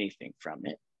earning anything from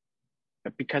it,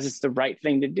 but because it's the right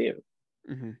thing to do.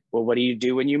 Mm-hmm. Well, what do you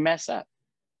do when you mess up?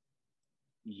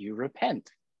 You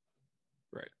repent.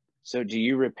 Right. So do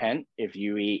you repent if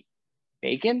you eat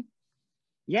bacon?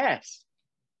 Yes.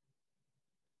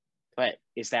 But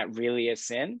is that really a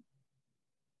sin?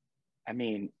 I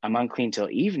mean, I'm unclean till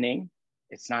evening.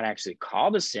 It's not actually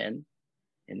called a sin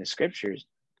in the scriptures,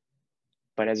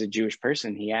 but as a Jewish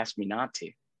person, he asked me not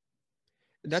to.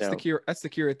 That's the key. That's the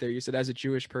key right there. You said as a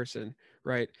Jewish person,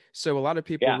 right? So a lot of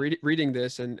people reading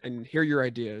this and hear your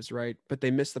ideas, right? But they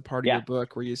miss the part of your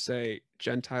book where you say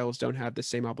Gentiles don't have the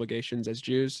same obligations as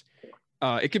Jews.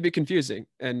 It could be confusing,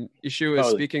 and Yeshua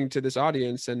is speaking to this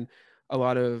audience, and a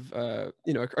lot of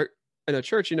in a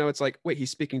church, it's like, wait, he's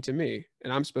speaking to me,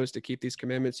 and I'm supposed to keep these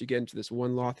commandments. You get into this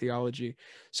one law theology.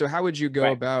 So how would you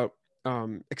go about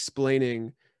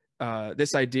explaining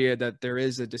this idea that there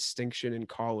is a distinction in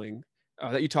calling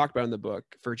that you talk about in the book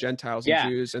for Gentiles and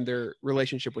Jews and their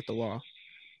relationship with the law?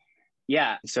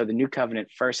 Yeah. So the new covenant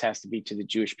first has to be to the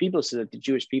Jewish people, so that the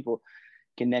Jewish people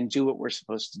can then do what we're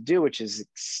supposed to do, which is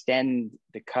extend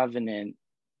the covenant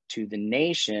to the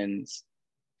nations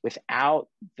without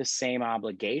the same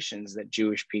obligations that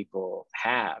Jewish people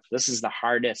have. This is the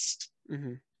hardest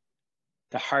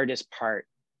part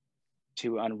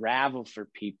to unravel for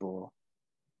people,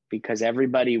 because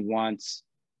everybody wants,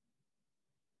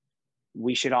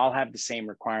 we should all have the same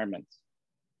requirements.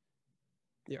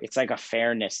 Yeah. It's like a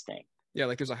fairness thing. Yeah,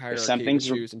 like there's a hierarchy of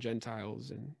Jews and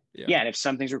Gentiles, and and if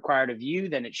something's required of you,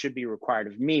 then it should be required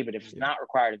of me. But if it's not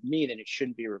required of me, then it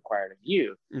shouldn't be required of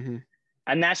you. Mm-hmm.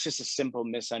 And that's just a simple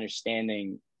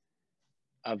misunderstanding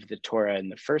of the Torah in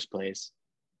the first place,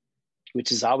 which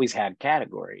has always had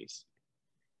categories.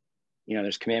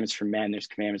 There's commandments for men, there's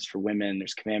commandments for women,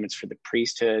 there's commandments for the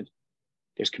priesthood,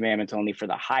 there's commandments only for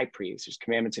the high priest, there's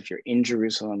commandments if you're in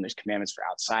Jerusalem, there's commandments for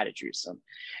outside of Jerusalem,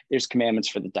 there's commandments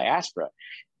for the diaspora.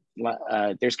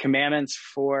 There's commandments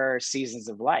for seasons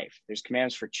of life. There's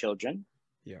commandments for children.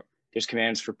 Yeah. There's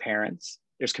commandments for parents.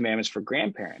 There's commandments for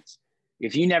grandparents.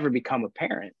 If you never become a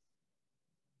parent,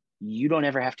 you don't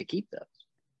ever have to keep those.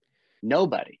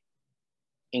 Nobody,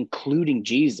 including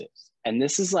Jesus. And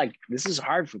this is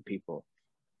hard for people,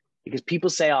 because people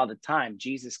say all the time,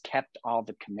 Jesus kept all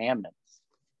the commandments.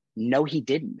 No, he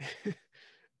didn't.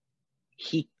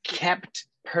 He kept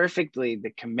perfectly the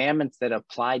commandments that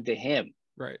applied to him.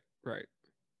 Right.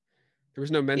 There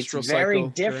was no menstrual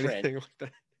cycle or anything like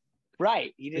that.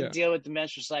 Right. He didn't deal with the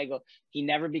menstrual cycle. He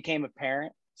never became a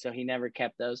parent, so he never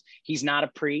kept those. He's not a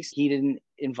priest. He didn't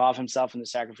involve himself in the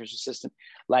sacrificial system.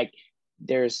 Like,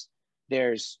 there's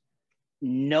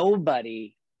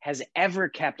nobody has ever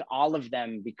kept all of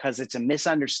them, because it's a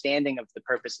misunderstanding of the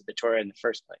purpose of the Torah in the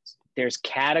first place. There's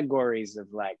categories of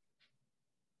like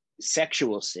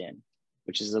sexual sin,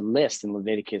 which is a list in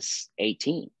Leviticus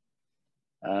 18.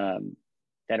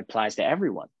 That applies to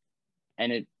everyone,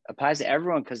 and it applies to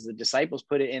everyone because the disciples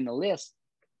put it in the list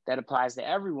that applies to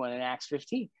everyone in Acts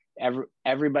 15.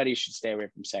 Everybody should stay away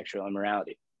from sexual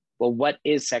immorality. Well, what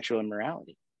is sexual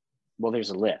immorality? Well, there's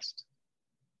a list.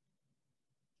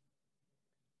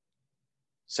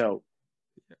 So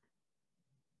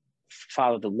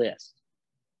follow the list,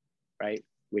 right?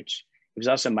 Which it was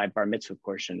also my bar mitzvah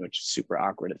portion, which is super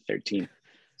awkward at 13.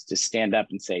 To stand up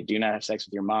and say, do not have sex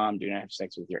with your mom, do not have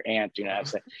sex with your aunt, do not have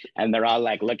sex. And they're all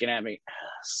like looking at me.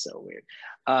 So weird.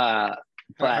 But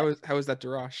how is that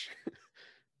Darash?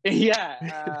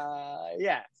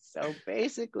 Yeah. So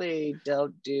basically,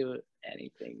 don't do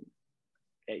anything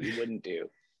that you wouldn't do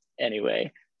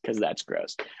anyway, because that's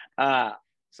gross. But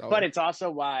it's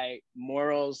also why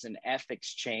morals and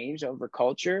ethics change over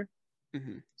culture.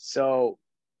 Mm-hmm. So,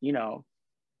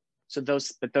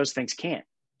 those things can't.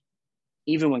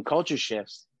 Even when culture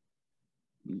shifts,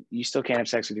 you still can't have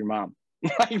sex with your mom.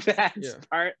 Like, that's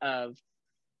part of,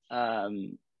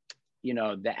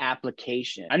 the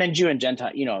application. And then Jew and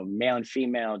Gentile, male and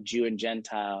female, Jew and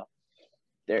Gentile,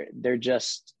 there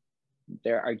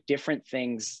are different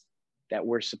things that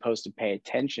we're supposed to pay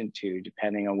attention to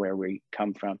depending on where we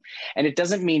come from. And it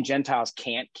doesn't mean Gentiles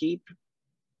can't keep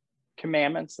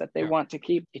commandments that they want to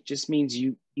keep. It just means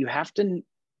you have to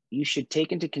you should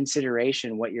take into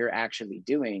consideration what you're actually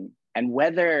doing and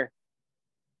whether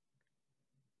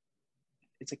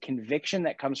it's a conviction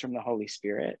that comes from the Holy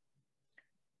Spirit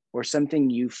or something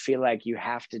you feel like you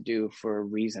have to do for a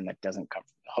reason that doesn't come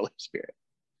from the Holy Spirit.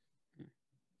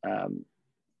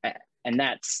 And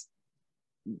that's,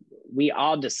 we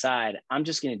all decide, I'm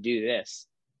just going to do this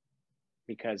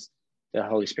because the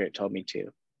Holy Spirit told me to.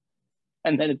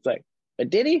 And then it's like, but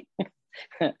did he?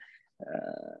 Okay.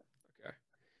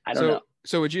 I don't know.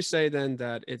 So would you say then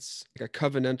that it's like a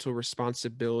covenantal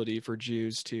responsibility for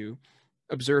Jews to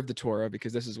observe the Torah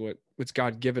because this is what's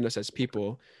God given us as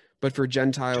people, but for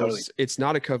Gentiles, Totally. It's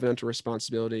not a covenantal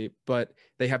responsibility, but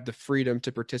they have the freedom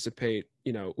to participate,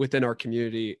 within our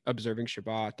community, observing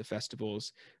Shabbat, the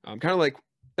festivals, kind of like,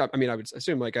 I mean, I would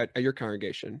assume like at your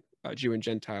congregation, Jew and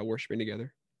Gentile worshiping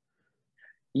together.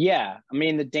 Yeah. I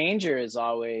mean, the danger is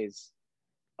always,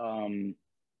 I've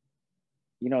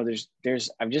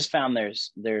just found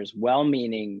there's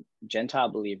well-meaning Gentile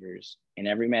believers in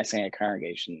every Messianic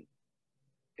congregation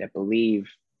that believe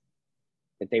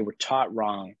that they were taught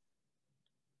wrong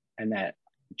and that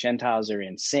Gentiles are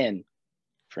in sin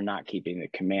for not keeping the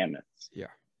commandments. Yeah.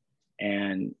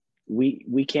 And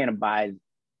we can't abide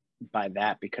by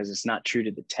that because it's not true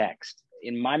to the text.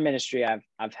 In my ministry,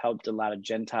 I've helped a lot of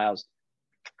Gentiles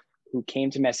who came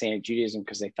to Messianic Judaism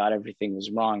because they thought everything was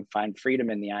wrong, find freedom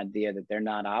in the idea that they're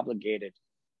not obligated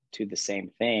to the same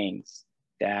things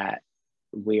that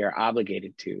we are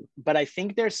obligated to. But I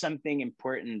think there's something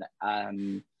important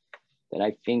that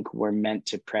I think we're meant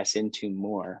to press into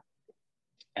more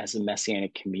as a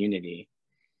Messianic community.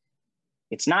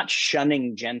 It's not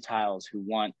shunning Gentiles who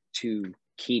want to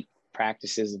keep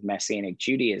practices of Messianic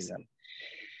Judaism,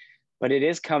 but it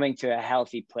is coming to a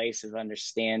healthy place of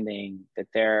understanding that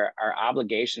there are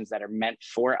obligations that are meant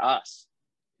for us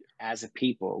as a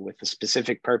people with a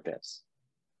specific purpose.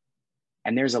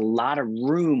 And there's a lot of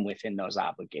room within those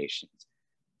obligations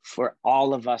for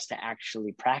all of us to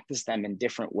actually practice them in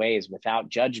different ways without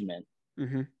judgment.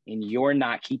 Mm-hmm. And you're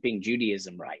not keeping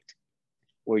Judaism right,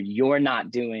 or you're not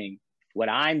doing what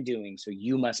I'm doing, so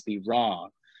you must be wrong.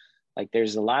 Like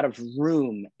there's a lot of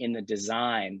room in the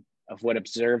design of what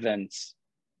observance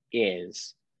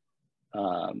is,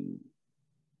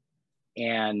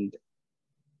 and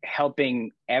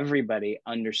helping everybody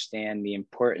understand the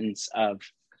importance of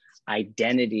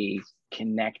identity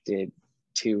connected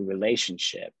to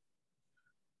relationship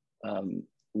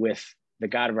with the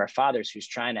God of our fathers, who's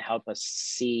trying to help us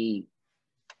see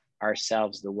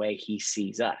ourselves the way he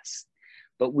sees us.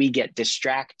 But we get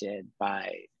distracted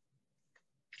by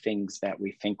things that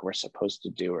we think we're supposed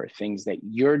to do, or things that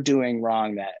you're doing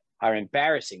wrong that are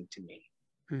embarrassing to me.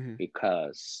 Mm-hmm.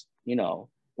 Because,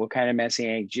 what kind of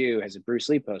Messianic Jew has a Bruce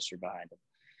Lee poster behind him?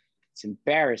 It's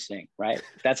embarrassing, right?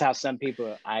 That's how some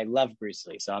people, I love Bruce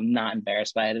Lee, so I'm not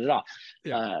embarrassed by it at all.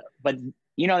 Yeah. But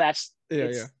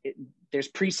there's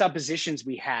presuppositions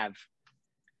we have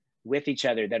with each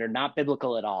other that are not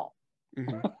biblical at all.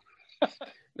 Mm-hmm.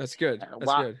 That's good.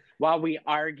 That's good. While we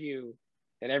argue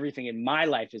that everything in my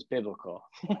life is biblical,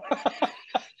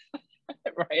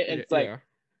 right? It's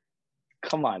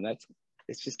come on, it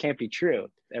just can't be true.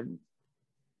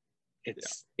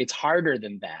 It's harder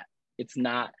than that. It's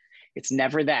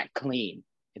never that clean.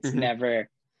 It's mm-hmm. never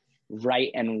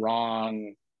right and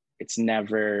wrong. It's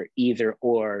never either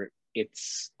or.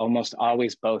 It's almost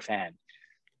always both and.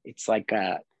 It's like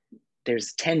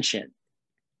there's tension,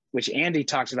 which Andy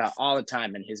talks about all the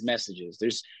time in his messages.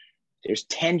 There's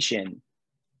tension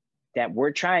that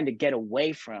we're trying to get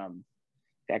away from,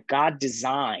 that God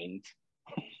designed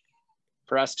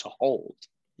for us to hold.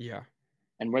 Yeah.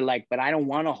 And we're like, but I don't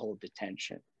want to hold the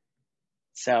tension.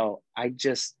 So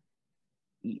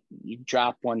you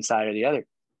drop one side or the other,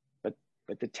 but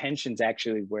the tension's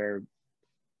actually where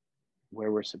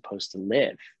we're supposed to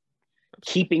live.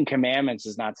 Keeping commandments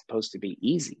is not supposed to be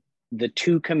easy. The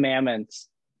 2 commandments,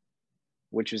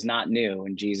 which was not new,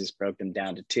 and Jesus broke them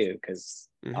down to 2 because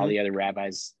mm-hmm. all the other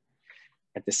rabbis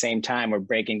at the same time were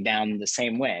breaking down the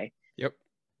same way. Yep.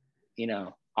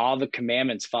 All the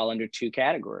commandments fall under 2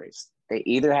 categories. They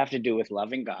either have to do with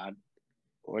loving God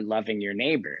or loving your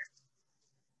neighbor.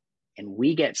 And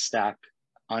we get stuck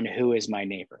on who is my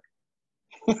neighbor.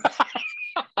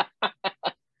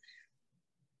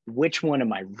 Which one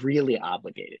am I really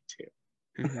obligated to?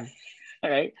 Mm-hmm.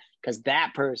 Right? Because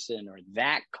that person or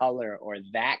that color or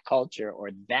that culture or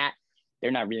that,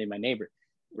 they're not really my neighbor.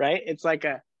 Right? It's like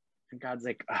and God's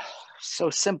like, oh, so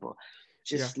simple.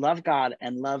 Just love God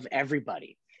and love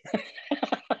everybody.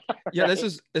 Yeah, right?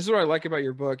 This is what I like about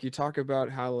your book. You talk about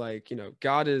how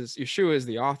Yeshua is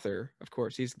the author, of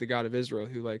course. He's the God of Israel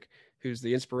who who's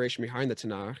the inspiration behind the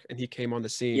Tanakh, and he came on the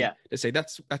scene Yeah. to say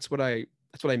that's what I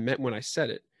meant when I said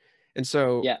it. And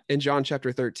so Yeah. in John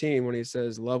chapter 13, when he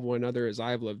says, love one another as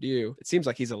I have loved you, it seems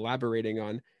like he's elaborating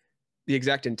on the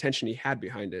exact intention he had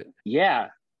behind it. Yeah.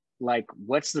 Like,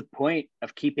 what's the point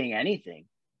of keeping anything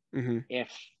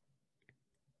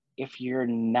if you're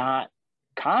not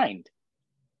kind,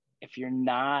 if you're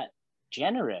not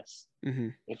generous,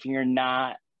 if you're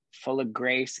not full of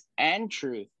grace and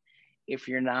truth, if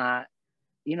you're not,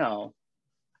 you know,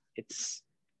 it's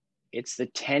the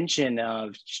tension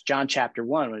of John chapter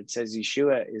 1 when it says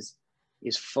Yeshua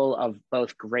is full of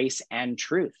both grace and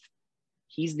truth.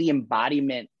 He's the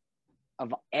embodiment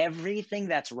of everything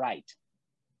that's right.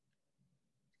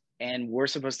 And we're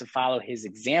supposed to follow his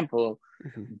example,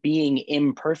 being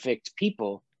imperfect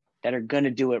people that are going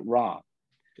to do it wrong.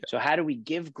 Yeah. So how do we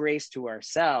give grace to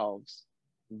ourselves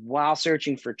while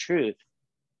searching for truth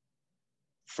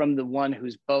from the one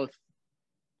who's both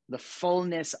the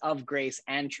fullness of grace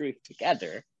and truth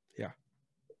together? Yeah.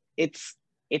 It's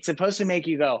supposed to make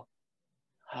you go,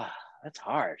 oh, that's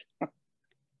hard.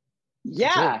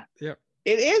 Yeah. Yeah.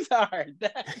 It is hard.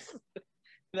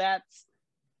 That's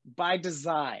by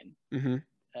design.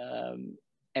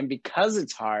 And because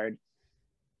it's hard,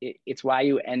 it's why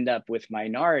you end up with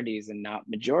minorities and not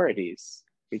majorities,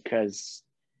 because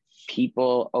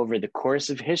people over the course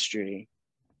of history,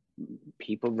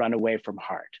 people run away from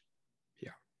hard.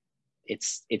 Yeah.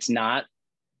 It's not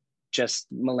just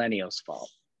millennials'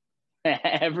 fault.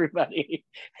 Everybody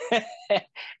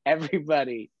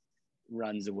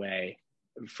runs away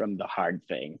from the hard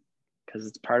thing because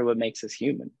it's part of what makes us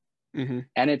human.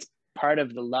 And it's part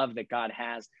of the love that God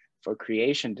has for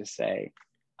creation to say,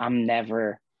 I'm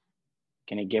never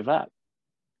going to give up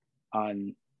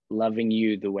on loving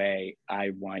you the way I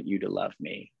want you to love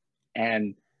me.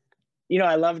 And, you know,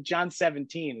 I love John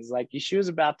 17. It's like Yeshua's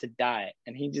about to die.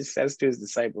 And he just says to his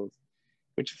disciples,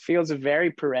 which feels very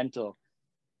parental,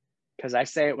 because I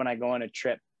say it when I go on a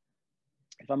trip.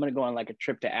 If I'm going to go on like a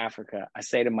trip to Africa, I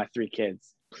say to my 3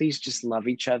 kids, please just love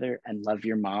each other and love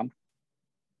your mom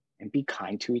and be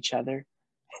kind to each other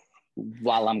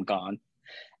while I'm gone.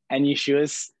 And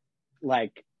Yeshua's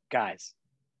like, guys,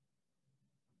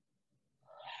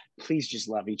 please just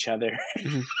love each other.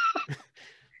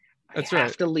 That's I right.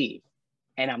 have to leave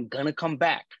and I'm going to come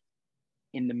back.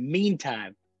 In the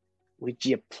meantime, would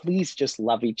you please just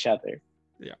love each other?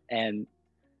 Yeah. And,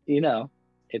 you know,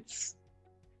 it's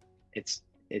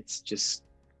just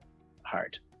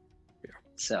hard. Yeah.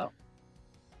 So.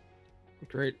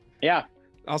 Great. Yeah.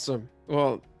 Awesome.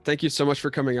 Well, thank you so much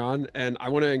for coming on. And I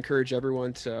want to encourage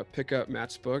everyone to pick up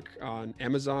Matt's book on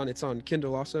Amazon. It's on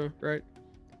Kindle also, right?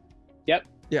 Yep.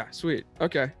 Yeah, sweet.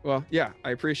 Okay. Well, yeah,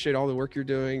 I appreciate all the work you're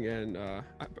doing, and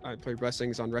I pray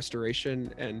blessings on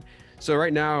restoration. And so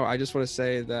right now, I just want to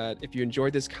say that if you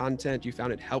enjoyed this content, you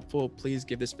found it helpful, please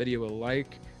give this video a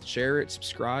like, share it,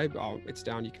 subscribe. It's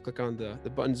down. You can click on the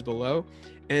buttons below.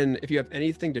 And if you have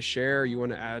anything to share, you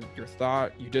want to add your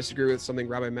thought, you disagree with something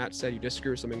Rabbi Matt said, you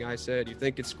disagree with something I said, you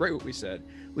think it's great what we said,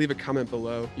 leave a comment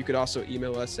below. You could also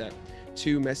email us at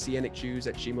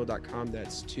 2messianicjews@gmail.com.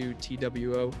 That's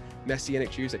 2TWO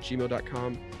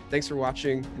messianicjews@gmail.com. Thanks for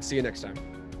watching, and see you next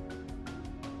time.